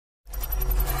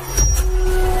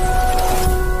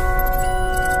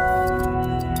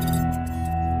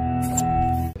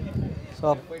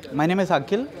So my name is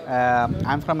Akhil.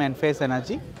 I'm from Enphase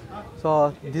Energy.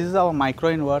 So this is our micro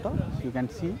inverter. You can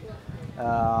see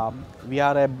we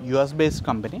are a US based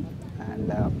company,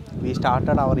 and we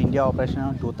started our India operation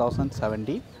in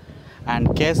 2017,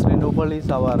 and Case Renewable is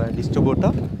our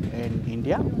distributor in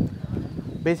India.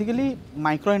 Basically,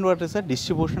 micro inverter is a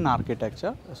distribution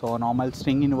architecture. So normal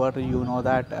string inverter, you know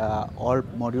that all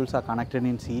modules are connected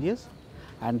in series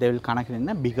and they will connect in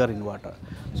a bigger inverter.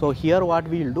 So here what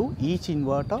we will do, each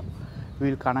inverter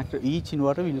will connect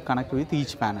with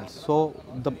each panel. So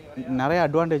the nare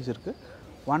advantage irukku.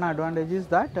 One advantage is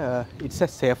that it's a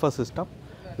safer system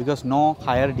because no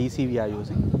higher DC we are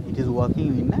using. It is working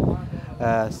in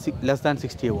a less than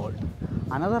 60 volt.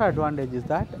 Another advantage is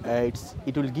that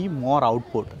it will give more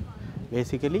output.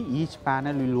 Basically, each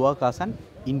panel will work as an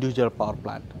individual power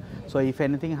plant. So if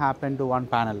anything happened to one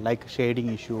panel, like shading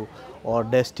issue or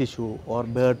dust issue or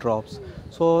bird drops,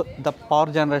 so the power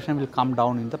generation will come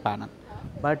down in the panel.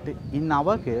 But in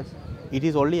our case, it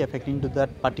is only affecting to that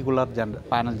particular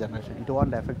panel generation. It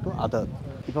won't affect to other.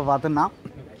 இப்போ பார்த்தோன்னா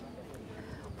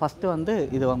first வந்து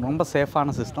இது ரொம்ப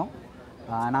சேஃபான system.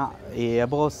 ஆனால்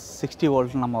above 60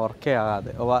 volt நம்ம ஒர்க்கே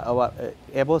ஆகாது.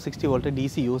 எபோவ் 60 வோல்ட்டு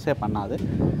டிசி யூஸே பண்ணாது.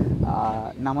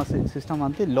 நம்ம சிஸ்டம்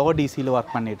வந்து லோ டிசியில்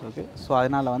ஒர்க் பண்ணிகிட்ருக்கு. ஸோ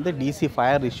அதனால் வந்து டிசி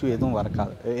ஃபயர் இஷ்யூ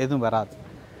எதுவும் வராது.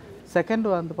 செகண்ட்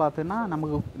வந்து பார்த்தீங்கன்னா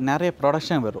நமக்கு நிறைய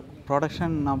ப்ரொடக்ஷன் வரும்.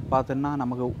 ப்ரொடக்ஷன் பார்த்தீங்கன்னா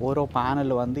நமக்கு ஒரு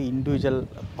பேனல் வந்து இண்டிவிஜுவல்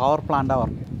பவர் பிளான்ட்டாக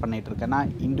ஒர்க் பண்ணிகிட்ருக்கு. ஏன்னா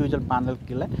இண்டிவிஜுவல்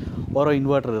பேனலுக்குள்ள ஒரு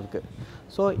இன்வெர்ட்டர் இருக்குது.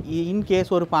 ஸோ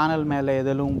இன்கேஸ் ஒரு பேனல் மேலே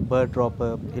எதிலும் பேர்ட் ட்ராப்பு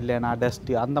இல்லைன்னா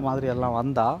டஸ்ட்டு அந்த மாதிரி எல்லாம்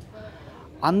வந்தால்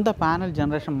அந்த பேனல்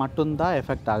ஜென்ரேஷன் மட்டும்தான்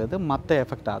எஃபெக்ட் ஆகுது, மற்ற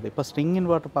எஃபெக்ட் ஆகுது. இப்போ ஸ்ட்ரிங்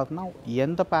இன்வெர்ட்டர் பார்த்தோன்னா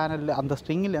எந்த பேனல் அந்த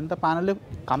ஸ்ட்ரிங்கில் எந்த பேனல்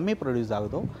கம்மி ப்ரொடியூஸ்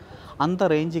ஆகுதோ அந்த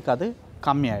ரேஞ்சுக்கு அது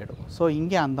கம்மியாகிடும். ஸோ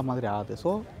இங்கே அந்த மாதிரி ஆகுது.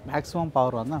 ஸோ மேக்ஸிமம்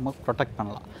பவர் வந்து நமக்கு ப்ரொடெக்ட்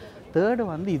பண்ணலாம். தேர்டு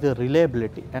வந்து இது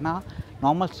ரிலேபிலிட்டி. ஏன்னா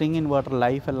நார்மல் ஸ்ட்ரிங் இன்வெர்ட்டர்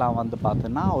லைஃப் எல்லாம் வந்து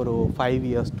பார்த்தோன்னா ஒரு 5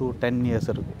 இயர்ஸ் to 10 இயர்ஸ்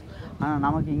இருக்கும். ஆனால்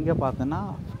நமக்கு இங்கே பார்த்தோன்னா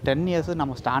 10 இயர்ஸு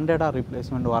நம்ம ஸ்டாண்டர்டாக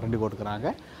ரீப்ளேஸ்மெண்ட் வாரண்டி கொடுக்குறாங்க.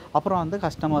 அப்புறம் வந்து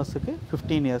கஸ்டமர்ஸுக்கு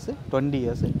 15 இயர்ஸு 20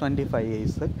 இயர்ஸு 25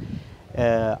 இயர்ஸு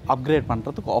அப்கிரேட்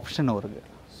பண்ணுறதுக்கு ஆப்ஷனும் இருக்குது.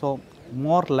 ஸோ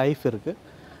மோர் லைஃப் இருக்குது.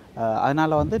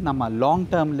 அதனால் வந்து நம்ம லாங்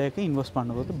டேர்ம்லேக்கு இன்வெஸ்ட்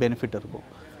பண்ணும்போது பெனிஃபிட் இருக்கும்.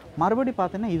 மறுபடி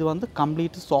பார்த்தீங்கன்னா இது வந்து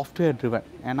கம்ப்ளீட் சாஃப்ட்வேர் ட்ரிவன்.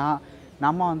 ஏன்னா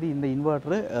நம்ம வந்து இந்த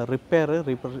இன்வெர்ட்ரு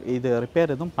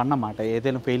ரிப்பேர் எதுவும் பண்ண மாட்டேன்.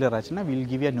 ஏதேனும் ஃபெயிலியர் ஆச்சுன்னா will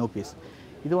give a new piece.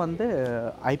 இது வந்து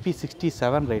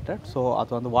IP67 ரேட்டட். ஸோ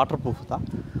அது வந்து வாட்டர் ப்ரூஃப் தான்.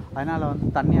 அதனால் வந்து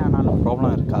தண்ணி ஆனாலும்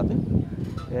ப்ராப்ளம் இருக்காது.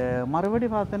 மறுபடி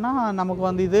பார்த்தோன்னா நமக்கு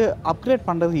வந்து இது அப்கிரேட்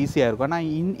பண்ணுறது ஈஸியாக இருக்கும். ஆனால்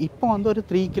இப்போ வந்து ஒரு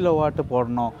 3 கிலோவாட்டு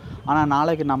போடணும், ஆனால்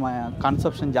நாளைக்கு நம்ம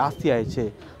கன்சப்ஷன் ஜாஸ்தி ஆயிடுச்சு,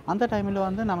 அந்த டைமில்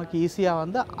வந்து நமக்கு ஈஸியாக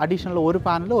வந்து அடிஷ்னல் ஒரு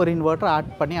பேனலில் ஒரு இன்வெர்ட்டர்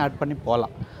ஆட் பண்ணி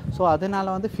போகலாம். ஸோ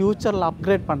அதனால் வந்து ஃப்யூச்சரில்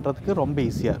அப்கிரேட் பண்ணுறதுக்கு ரொம்ப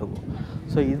ஈஸியாக இருக்கும்.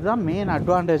 ஸோ இதுதான் மெயின்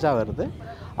அட்வான்டேஜாக வருது.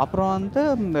 அப்புறம் வந்து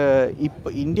இப்போ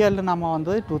இந்தியாவில் நம்ம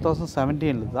வந்து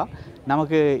 2017 தான்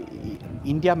நமக்கு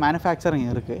இந்தியா மேனுஃபேக்சரிங்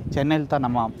இருக்குது. சென்னையில் தான்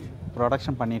நம்ம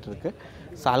ப்ரொடக்ஷன் பண்ணிகிட்ருக்கு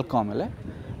சால்காமில்.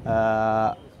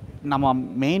 நம்ம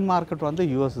மெயின் மார்க்கெட் வந்து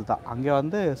US தான். அங்கே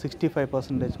வந்து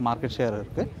 65% மார்க்கெட் ஷேர்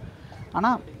இருக்குது.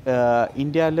 ஆனால்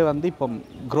இந்தியாவிலே வந்து இப்போ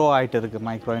க்ரோ ஆகிட்டு இருக்குது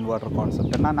மைக்ரோ இன்வெர்ட்டர்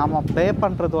கான்செப்ட். ஏன்னா நம்ம ப்ளே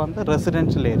பண்ணுறது வந்து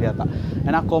ரெசிடென்ஷியல் ஏரியா தான்.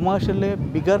 ஏன்னா கொமர்ஷியலு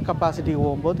பிகர் கெப்பாசிட்டிக்கு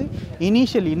போகும்போது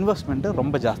இனிஷியல் இன்வெஸ்ட்மெண்ட்டு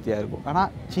ரொம்ப ஜாஸ்தியாக இருக்கும்.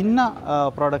 ஆனால் சின்ன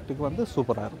ப்ராடக்ட்டுக்கு வந்து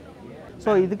சூப்பராக இருக்கும்.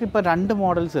 ஸோ இதுக்கு இப்போ 2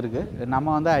 மாடல்ஸ் இருக்குது. நம்ம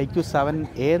வந்து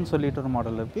IQ7Aன்னு சொல்லிட்டு ஒரு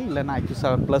மாடல் இருக்குது, இல்லைன்னா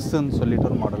IQ7+ன்னு சொல்லிட்டு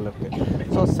ஒரு மாடல் இருக்குது.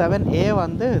 ஸோ 7A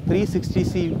வந்து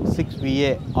 366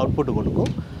 VA அவுட்புட்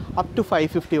கொடுக்கும். அப் டு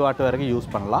 550 வாட் வரைக்கும்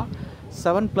யூஸ் பண்ணலாம்.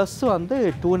 7+ வந்து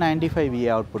 295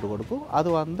 VA அவுட்புட் கொடுக்கும். அது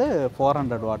வந்து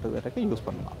 400 வாட் வரைக்கும் யூஸ்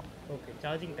பண்ணலாம். ஓகே,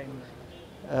 சார்ஜிங் டைம்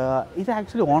இது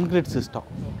ஆக்சுவலி ஆன் கிரிட் சிஸ்டம்.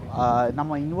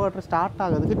 நம்ம இன்வெர்ட்டர் ஸ்டார்ட்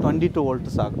ஆகிறதுக்கு 22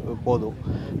 வோல்ட்ஸ் போதும்.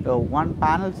 1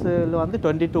 பேனல்ஸில் வந்து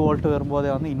 22 வோல்ட் வரும்போதே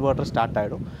வந்து இன்வெர்ட்டர் ஸ்டார்ட்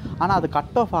ஆகிடும். ஆனால் அது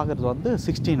கட் ஆஃப் ஆகிறது வந்து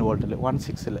 16 வோல்ட்டில்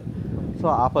 16. ஸோ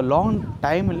அப்போ லாங்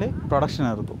டைமில் ப்ரொடக்ஷன்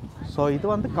இருக்கும். ஸோ இது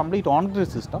வந்து complete on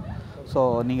grid system. So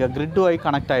நீங்கள் கிரிட் வை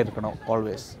கனெக்ட் ஆகிருக்கணும்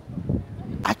ஆல்வேஸ்.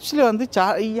 ஆக்சுவலி வந்து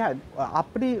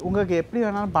அப்படி உங்களுக்கு எப்படி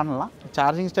வேணாலும் பண்ணலாம்.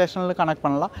 சார்ஜிங் ஸ்டேஷனில் கனெக்ட்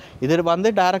பண்ணலாம். இது வந்து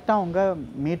டைரெக்டாக உங்கள்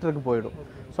மீட்டருக்கு போயிடும்.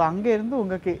 ஸோ அங்கேருந்து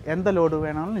உங்களுக்கு எந்த லோடு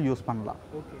வேணாலும் யூஸ் பண்ணலாம்.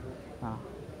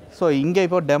 ஸோ இங்கே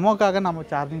இப்போ டெமோக்காக நம்ம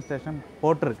சார்ஜிங் ஸ்டேஷன்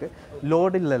போட்டிருக்கு.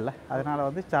 லோடு இல்லைல்ல, அதனால்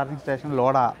வந்து சார்ஜிங் ஸ்டேஷன்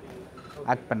லோடாக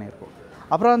ஆட் பண்ணியிருக்கோம்.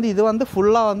 அப்புறம் வந்து இது வந்து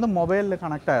ஃபுல்லாக வந்து மொபைலில்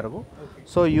கனெக்ட் ஆகிருக்கும்.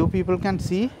 So you people can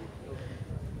see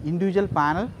individual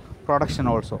panel production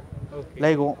also.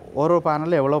 Like ஒரு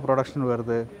பேனலில் எவ்வளோ ப்ரொடக்ஷன்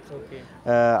வருது,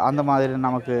 அந்த மாதிரி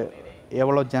நமக்கு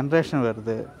எவ்வளோ ஜென்ரேஷன்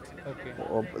வருது,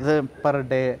 இது பர்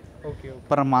டே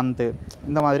பர் மந்த்து,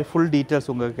 இந்த மாதிரி ஃபுல் டீட்டெயில்ஸ்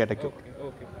உங்களுக்கு கிடைக்கும்.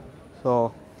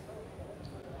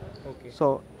 ஸோ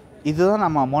இதுதான்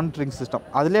நம்ம மானிட்டரிங் சிஸ்டம்.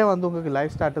 அதிலே வந்து உங்களுக்கு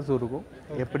லைவ் ஸ்டேட்டஸ் இருக்கும்,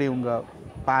 எப்படி உங்கள்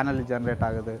பேனல் ஜென்ரேட்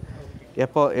ஆகுது,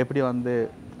 எப்படி வந்து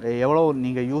எவ்வளோ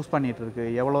நீங்கள் யூஸ் பண்ணிகிட்ருக்கு,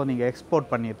 எவ்வளோ நீங்கள் எக்ஸ்போர்ட்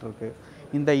பண்ணிகிட்ருக்கு,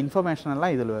 இந்த இன்ஃபர்மேஷன்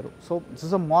எல்லாம் இதில் வரும். So this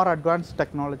is a more advanced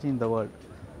technology in the world.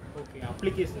 Okay,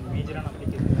 application மேஜரான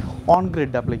அப்ளிகேஷன் ஆன்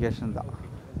கிரிட் அப்ளிகேஷன் தான்.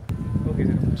 Okay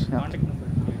sir, contact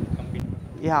number company.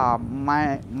 Yeah,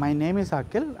 my name is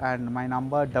Akhil and my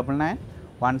number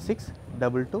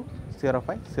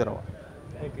 9916220501.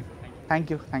 Okay sir, Thank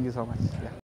you so much. Yeah.